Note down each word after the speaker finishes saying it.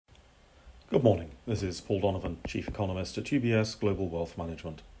Good morning. This is Paul Donovan, Chief Economist at UBS Global Wealth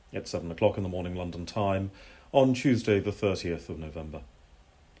Management. It's 7 o'clock in the morning London time on Tuesday the 30th of November.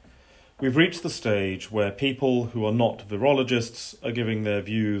 We've reached the stage where people who are not virologists are giving their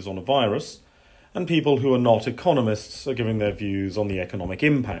views on a virus, and people who are not economists are giving their views on the economic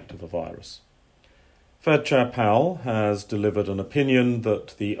impact of a virus. Fed Chair Powell has delivered an opinion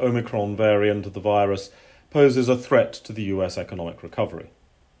that the Omicron variant of the virus poses a threat to the US economic recovery.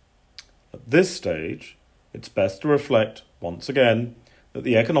 At this stage, it's best to reflect, once again, that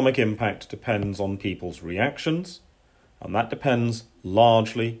the economic impact depends on people's reactions, and that depends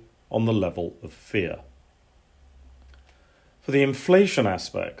largely on the level of fear. For the inflation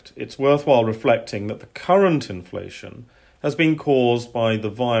aspect, it's worthwhile reflecting that the current inflation has been caused by the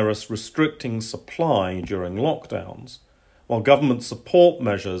virus restricting supply during lockdowns, while government support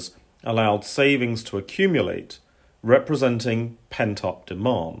measures allowed savings to accumulate, representing pent-up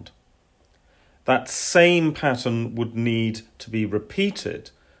demand. That same pattern would need to be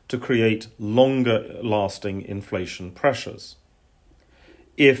repeated to create longer-lasting inflation pressures.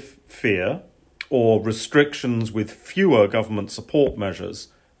 If fear or restrictions with fewer government support measures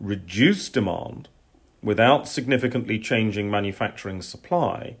reduce demand without significantly changing manufacturing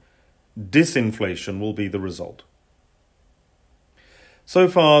supply, disinflation will be the result. So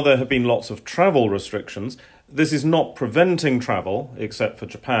far, there have been lots of travel restrictions. This is not preventing travel, except for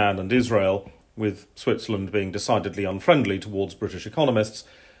Japan and Israel, with Switzerland being decidedly unfriendly towards British economists.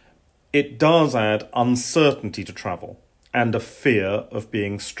 It does add uncertainty to travel and a fear of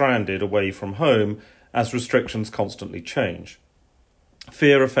being stranded away from home as restrictions constantly change.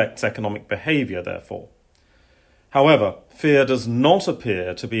 Fear affects economic behaviour, therefore. However, fear does not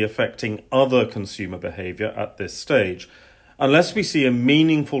appear to be affecting other consumer behaviour at this stage. Unless we see a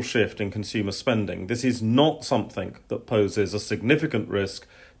meaningful shift in consumer spending, this is not something that poses a significant risk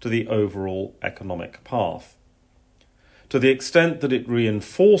to the overall economic path. To the extent that it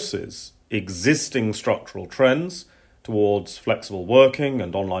reinforces existing structural trends towards flexible working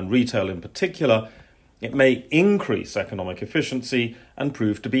and online retail in particular, it may increase economic efficiency and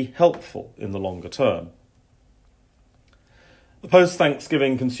prove to be helpful in the longer term. The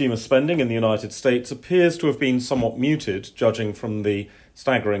post-Thanksgiving consumer spending in the United States appears to have been somewhat muted, judging from the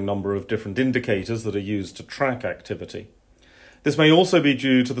staggering number of different indicators that are used to track activity. This may also be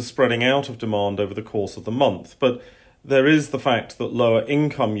due to the spreading out of demand over the course of the month, but there is the fact that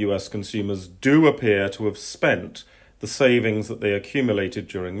lower-income US consumers do appear to have spent the savings that they accumulated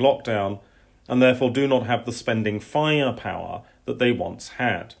during lockdown, and therefore do not have the spending firepower that they once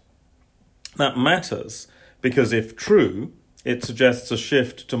had. That matters because, if true, it suggests a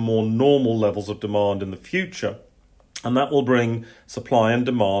shift to more normal levels of demand in the future, and that will bring supply and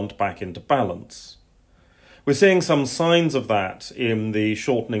demand back into balance. We're seeing some signs of that in the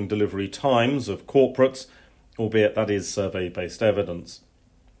shortening delivery times of corporates, albeit that is survey-based evidence.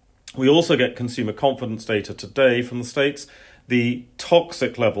 We also get consumer confidence data today from the States. The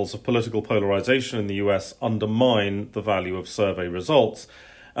toxic levels of political polarization in the US undermine the value of survey results.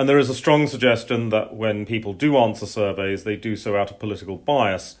 And there is a strong suggestion that when people do answer surveys, they do so out of political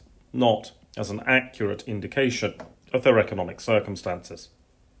bias, not as an accurate indication of their economic circumstances.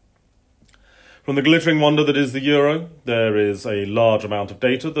 From the glittering wonder that is the euro, there is a large amount of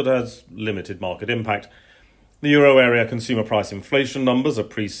data that has limited market impact. The euro area consumer price inflation numbers are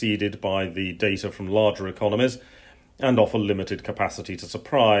preceded by the data from larger economies and offer limited capacity to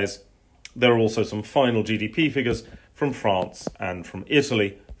surprise. There are also some final GDP figures from France and from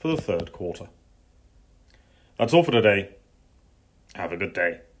Italy for the third quarter. That's all for today. Have a good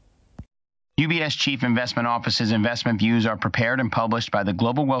day. UBS Chief Investment Office's investment views are prepared and published by the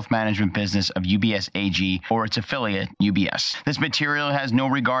global wealth management business of UBS AG or its affiliate, UBS. This material has no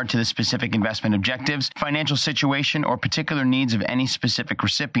regard to the specific investment objectives, financial situation, or particular needs of any specific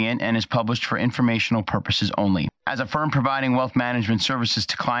recipient and is published for informational purposes only. As a firm providing wealth management services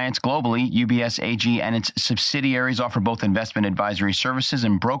to clients globally, UBS AG and its subsidiaries offer both investment advisory services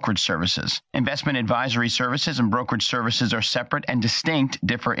and brokerage services. Investment advisory services and brokerage services are separate and distinct,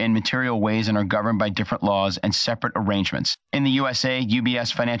 differ in material ways, and are governed by different laws and separate arrangements. In the USA,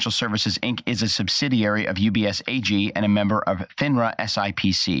 UBS Financial Services Inc. is a subsidiary of UBS AG and a member of FINRA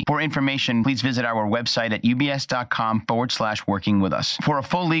SIPC. For information, please visit our website at ubs.com/working with us. For a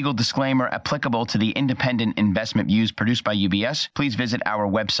full legal disclaimer applicable to the independent investment views produced by UBS, please visit our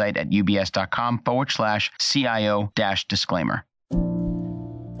website at ubs.com/CIO-disclaimer.